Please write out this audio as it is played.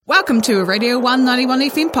Welcome to a Radio 191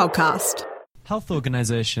 FM podcast. Health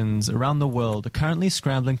organisations around the world are currently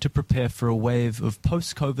scrambling to prepare for a wave of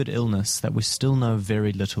post-COVID illness that we still know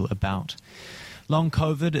very little about. Long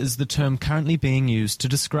COVID is the term currently being used to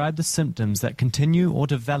describe the symptoms that continue or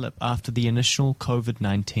develop after the initial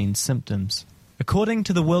COVID-19 symptoms. According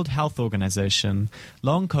to the World Health Organization,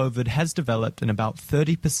 long COVID has developed in about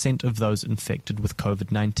 30% of those infected with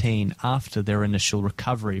COVID-19 after their initial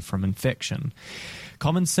recovery from infection.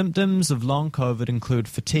 Common symptoms of long COVID include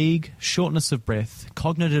fatigue, shortness of breath,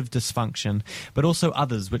 cognitive dysfunction, but also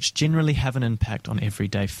others which generally have an impact on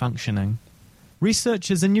everyday functioning.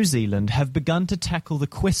 Researchers in New Zealand have begun to tackle the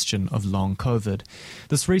question of long COVID.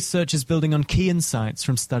 This research is building on key insights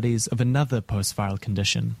from studies of another post-viral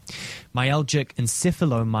condition, myalgic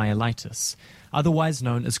encephalomyelitis, otherwise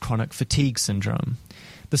known as chronic fatigue syndrome.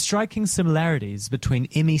 The striking similarities between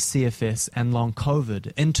ME/CFS and long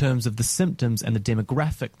COVID in terms of the symptoms and the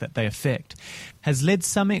demographic that they affect has led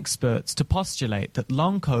some experts to postulate that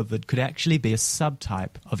long COVID could actually be a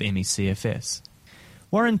subtype of ME/CFS.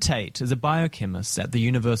 Warren Tate is a biochemist at the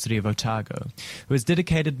University of Otago who has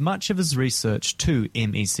dedicated much of his research to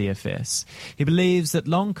ME/CFS. He believes that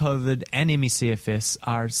long COVID and ME/CFS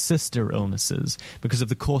are sister illnesses because of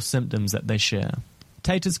the core symptoms that they share.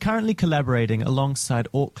 Tate is currently collaborating alongside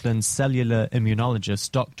Auckland cellular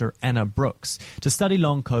immunologist Dr. Anna Brooks to study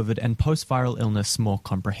long COVID and post-viral illness more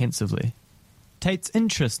comprehensively. Tate's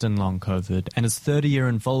interest in long COVID and his 30-year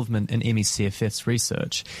involvement in ME/CFS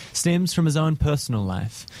research stems from his own personal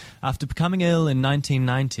life. After becoming ill in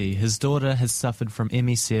 1990, his daughter has suffered from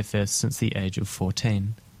ME/CFS since the age of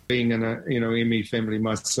 14. Being in a ME family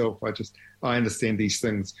myself, I understand these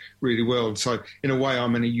things really well. So in a way,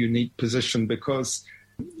 I'm in a unique position because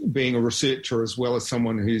being a researcher as well as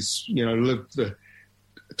someone who's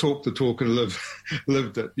talked the talk and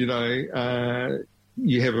lived it,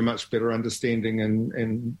 you have a much better understanding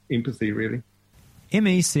and empathy, really.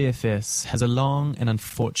 ME/CFS has a long and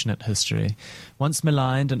unfortunate history. Once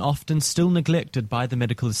maligned and often still neglected by the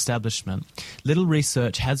medical establishment, little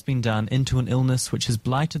research has been done into an illness which has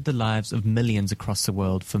blighted the lives of millions across the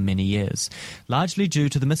world for many years, largely due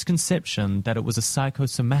to the misconception that it was a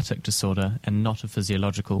psychosomatic disorder and not a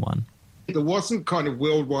physiological one. There wasn't kind of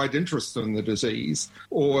worldwide interest in the disease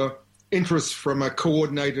or interest from a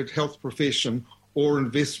coordinated health profession or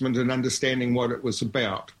investment in understanding what it was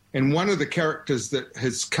about. And one of the characters that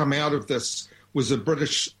has come out of this was a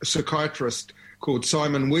British psychiatrist called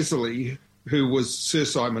Simon Wesley, who was Sir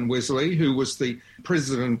Simon Wesley, who was the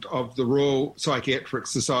president of the Royal Psychiatric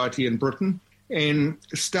Society in Britain and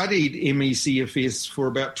studied ME/CFS for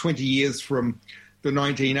about 20 years from the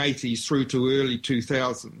 1980s through to early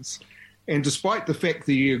 2000s. And despite the fact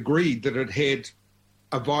that he agreed that it had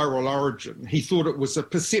a viral origin, he thought it was a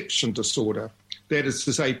perception disorder. That is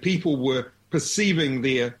to say, people were perceiving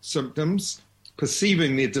their symptoms,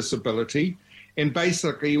 perceiving their disability, and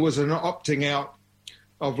basically it was an opting out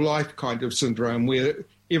of life kind of syndrome where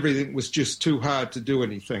everything was just too hard to do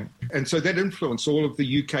anything. And so that influenced all of the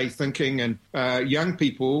UK thinking, and young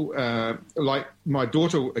people, like my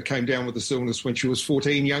daughter came down with this illness when she was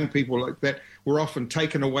 14, young people like that were often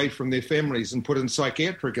taken away from their families and put in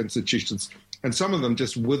psychiatric institutions, and some of them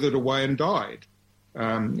just withered away and died.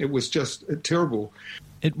 It was just terrible.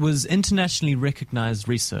 It was internationally recognised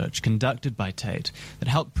research conducted by Tate that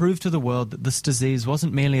helped prove to the world that this disease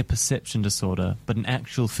wasn't merely a perception disorder, but an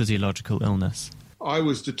actual physiological illness. I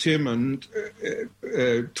was determined,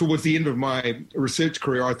 towards the end of my research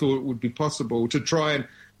career, I thought it would be possible to try and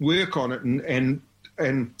work on it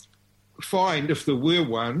and find, if there were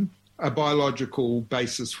one, a biological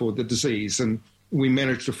basis for the disease. And we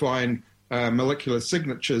managed to find molecular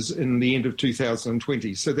signatures in the end of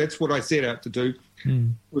 2020. So that's what I set out to do,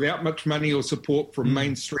 without much money or support from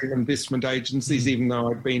mainstream investment agencies, even though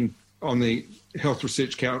I'd been on the Health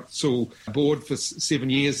Research Council board for 7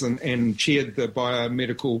 years and chaired the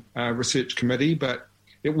Biomedical Research Committee, but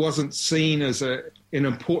it wasn't seen as an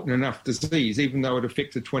important enough disease, even though it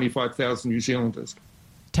affected 25,000 New Zealanders.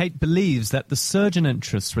 Tate believes that the surge in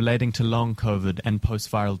interest relating to long COVID and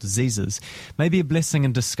post-viral diseases may be a blessing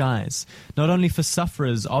in disguise, not only for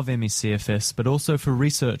sufferers of ME/CFS, but also for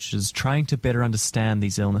researchers trying to better understand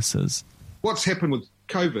these illnesses. What's happened with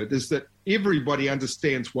COVID is that everybody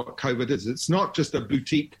understands what COVID is. It's not just a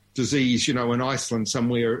boutique disease, in Iceland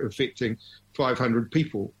somewhere affecting 500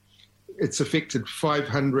 people. It's affected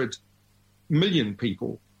 500 million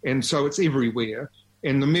people, and so it's everywhere.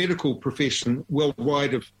 And the medical profession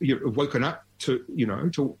worldwide have woken up to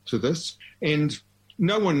this. And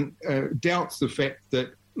no one doubts the fact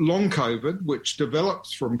that long COVID, which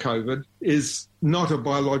develops from COVID, is not a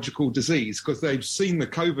biological disease because they've seen the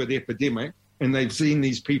COVID epidemic and they've seen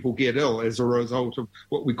these people get ill as a result of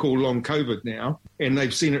what we call long COVID now, and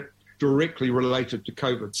they've seen it directly related to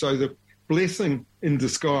COVID. So the blessing in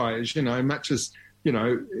disguise, much as,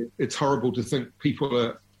 it's horrible to think people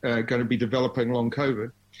are going to be developing long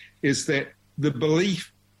COVID, is that the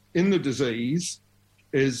belief in the disease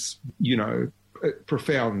is,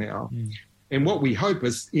 profound now. Mm. And what we hope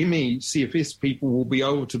is ME/CFS people will be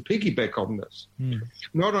able to piggyback on this. Mm.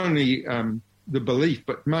 Not only the belief,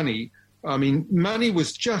 but money. I mean, money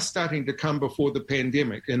was just starting to come before the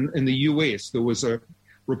pandemic. In the US, there was a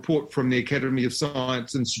report from the Academy of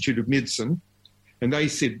Science Institute of Medicine, and they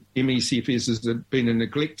said ME/CFS has been a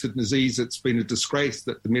neglected disease. It's been a disgrace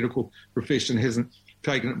that the medical profession hasn't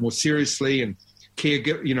taken it more seriously, and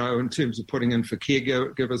in terms of putting in for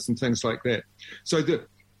caregivers and things like that. So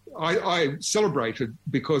I celebrated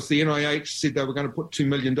because the NIH said they were going to put $2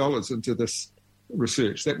 million into this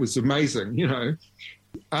research. That was amazing,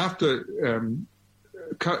 After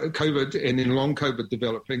COVID and then long COVID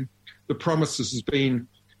developing, the promises has been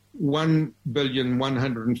 $1.15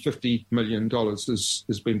 billion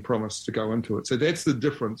has been promised to go into it. So that's the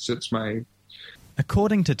difference it's made.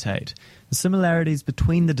 According to Tate, the similarities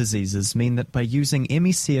between the diseases mean that by using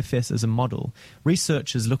ME/CFS as a model,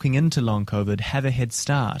 researchers looking into long COVID have a head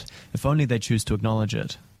start, if only they choose to acknowledge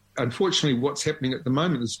it. Unfortunately, what's happening at the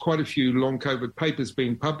moment is quite a few long COVID papers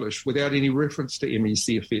being published without any reference to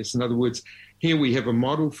ME/CFS. In other words, here we have a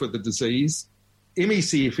model for the disease.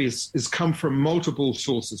 ME/CFS has come from multiple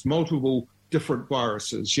sources, multiple different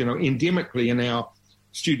viruses. Endemically in our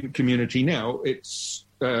student community now, it's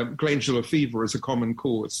glandular fever is a common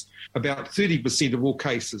cause. About 30% of all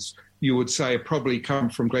cases, you would say, probably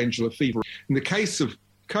come from glandular fever. In the case of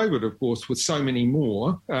COVID, of course, with so many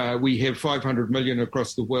more, we have 500 million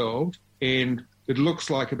across the world, and it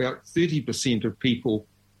looks like about 30% of people,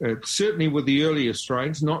 certainly with the earlier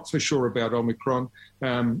strains, not so sure about Omicron,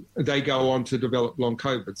 they go on to develop long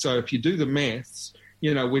COVID. So if you do the maths,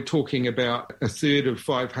 we're talking about a third of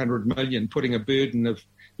 500 million, putting a burden of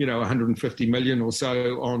 150 million or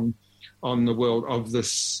so on the world of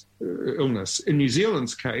this illness. In New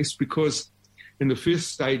Zealand's case, because in the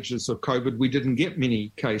first stages of COVID, we didn't get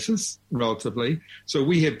many cases, relatively. So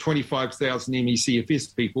we have 25,000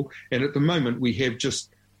 ME/CFS people, and at the moment we have just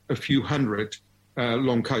a few hundred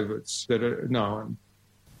long COVIDs that are known.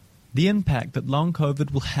 The impact that long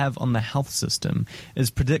COVID will have on the health system is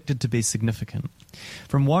predicted to be significant.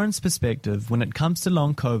 From Warren's perspective, when it comes to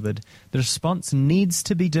long COVID, the response needs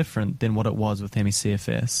to be different than what it was with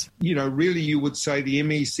ME/CFS. Really you would say the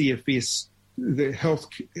ME/CFS, the health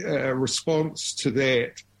response to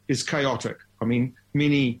that is chaotic. I mean,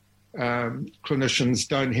 many clinicians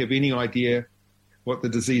don't have any idea what the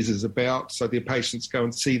disease is about, so their patients go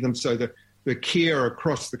and see them. So the care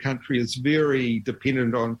across the country is very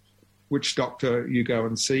dependent on which doctor you go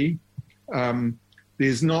and see.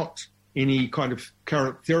 There's not any kind of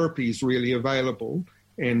current therapies really available,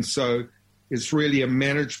 and so it's really a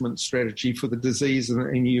management strategy for the disease,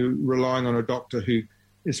 and you're relying on a doctor who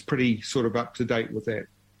is pretty sort of up to date with that.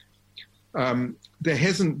 There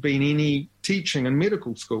hasn't been any teaching in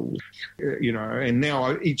medical schools, and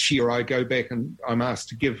now each year I go back and I'm asked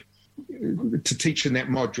to teach in that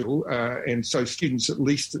module, and so students, at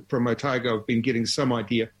least from Otago, have been getting some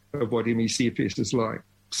idea of what ME/CFS is like.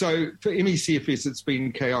 So for ME/CFS, it's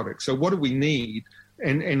been chaotic. So what do we need?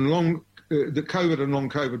 And the COVID and long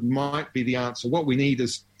COVID might be the answer. What we need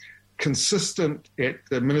is consistent at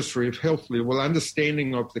the Ministry of Health level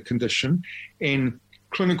understanding of the condition and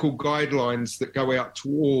clinical guidelines that go out to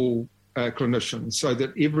all clinicians, so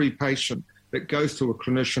that every patient that goes to a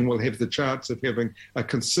clinician will have the chance of having a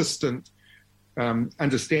consistent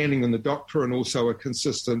understanding in the doctor and also a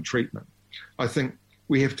consistent treatment. I think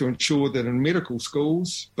we have to ensure that in medical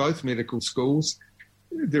schools, both medical schools,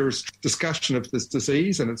 there is discussion of this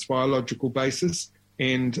disease and its biological basis.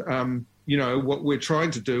 And, what we're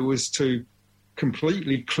trying to do is to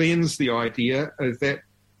completely cleanse the idea that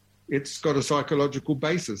it's got a psychological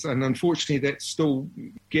basis. And unfortunately, that's still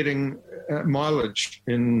getting mileage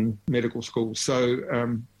in medical schools. So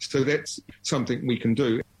that's something we can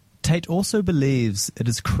do. Tate also believes it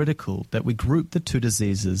is critical that we group the two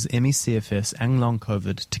diseases, ME/CFS and long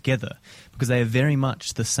COVID, together because they are very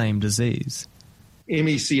much the same disease.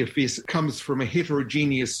 ME/CFS comes from a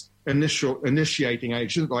heterogeneous initiating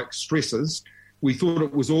agent like stressors. We thought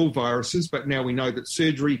it was all viruses, but now we know that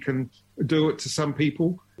surgery can do it to some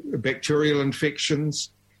people, bacterial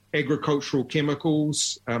infections, agricultural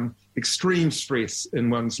chemicals, extreme stress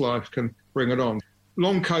in one's life can bring it on.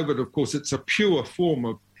 Long COVID, of course, it's a pure form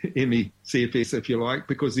of ME/CFS, if you like,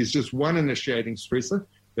 because there's just one initiating stressor,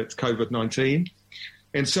 that's COVID-19.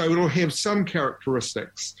 And so it'll have some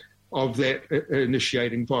characteristics of that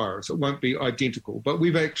initiating virus. It won't be identical. But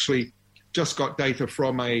we've actually just got data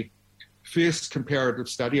from a first comparative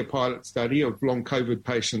study, a pilot study of long COVID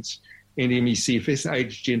patients and ME/CFS,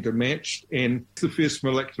 age, gender matched. And it's the first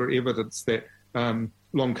molecular evidence that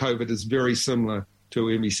long COVID is very similar to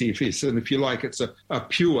ME/CFS. And if you like, it's a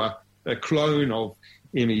clone of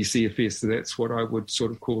ME/CFS. So that's what I would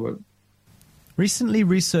sort of call it. Recently,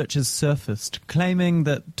 research has surfaced claiming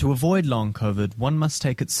that to avoid long COVID, one must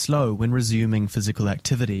take it slow when resuming physical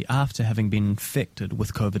activity after having been infected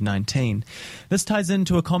with COVID-19. This ties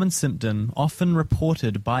into a common symptom often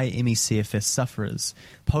reported by ME/CFS sufferers,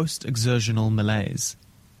 post-exertional malaise.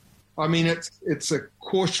 I mean, it's a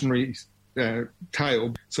cautionary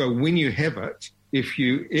tale. So when you have it, if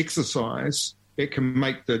you exercise, it can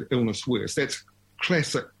make the illness worse. That's a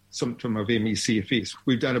classic symptom of ME/CFS.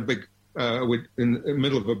 We've done we're in the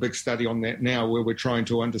middle of a big study on that now, where we're trying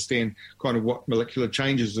to understand kind of what molecular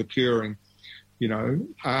changes are occurring,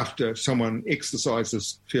 after someone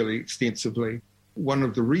exercises fairly extensively. One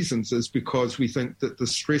of the reasons is because we think that the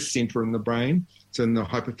stress center in the brain, it's in the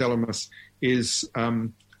hypothalamus, is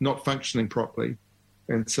not functioning properly.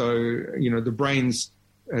 And so, the brain's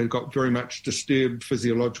got very much disturbed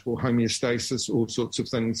physiological homeostasis, all sorts of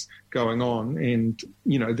things going on. And,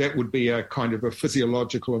 that would be a kind of a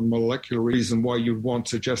physiological and molecular reason why you'd want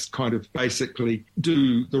to just kind of basically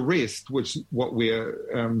do the rest, which is what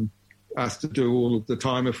we're asked to do all of the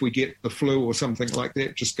time. If we get the flu or something like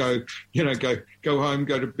that, just go home,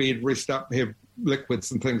 go to bed, rest up, have liquids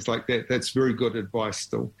and things like that. That's very good advice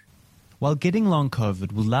still. While getting long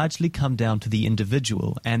COVID will largely come down to the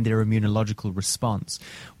individual and their immunological response,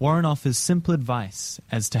 Warren offers simple advice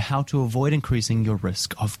as to how to avoid increasing your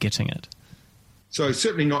risk of getting it. So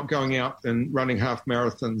certainly not going out and running half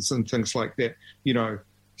marathons and things like that,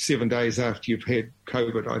 7 days after you've had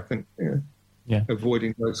COVID, I think.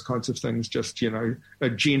 Avoiding those kinds of things, just, a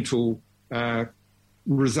gentle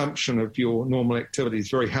resumption of your normal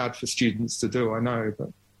activities. Very hard for students to do, I know, but...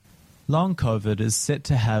 Long COVID is set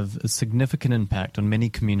to have a significant impact on many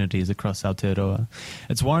communities across Aotearoa.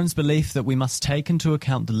 It's Warren's belief that we must take into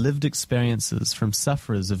account the lived experiences from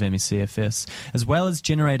sufferers of ME/CFS, as well as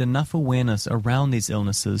generate enough awareness around these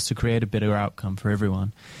illnesses to create a better outcome for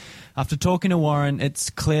everyone. After talking to Warren, it's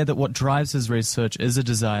clear that what drives his research is a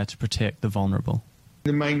desire to protect the vulnerable.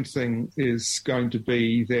 The main thing is going to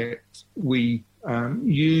be that we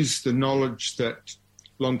use the knowledge that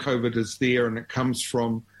long COVID is there and it comes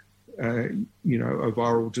from a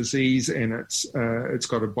viral disease, and it's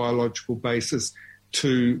got a biological basis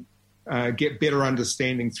to get better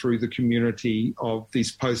understanding through the community of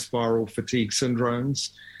these post-viral fatigue syndromes,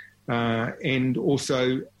 and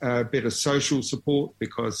also better social support,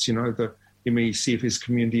 because the ME/CFS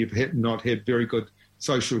community have not had very good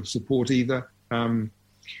social support either, and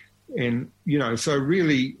so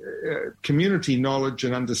really community knowledge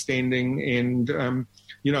and understanding, and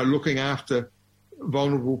looking after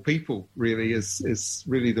vulnerable people really is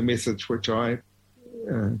really the message which I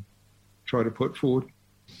try to put forward.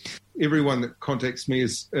 Everyone that contacts me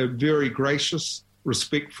is very gracious,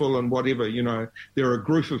 respectful, and whatever. They're a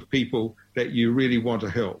group of people that you really want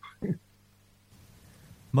to help.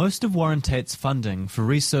 Most of Warren Tate's funding for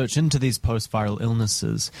research into these post-viral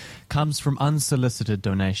illnesses comes from unsolicited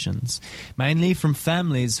donations, mainly from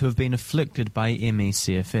families who have been afflicted by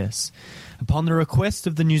ME/CFS. Upon the request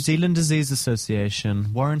of the New Zealand Disease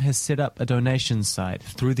Association, Warren has set up a donation site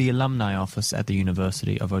through the alumni office at the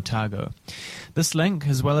University of Otago. This link,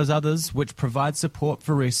 as well as others which provide support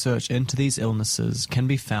for research into these illnesses, can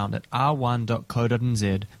be found at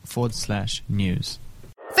r1.co.nz/news.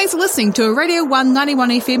 Thanks for listening to a Radio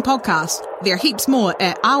 191 FM podcast. There are heaps more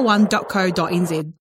at r1.co.nz.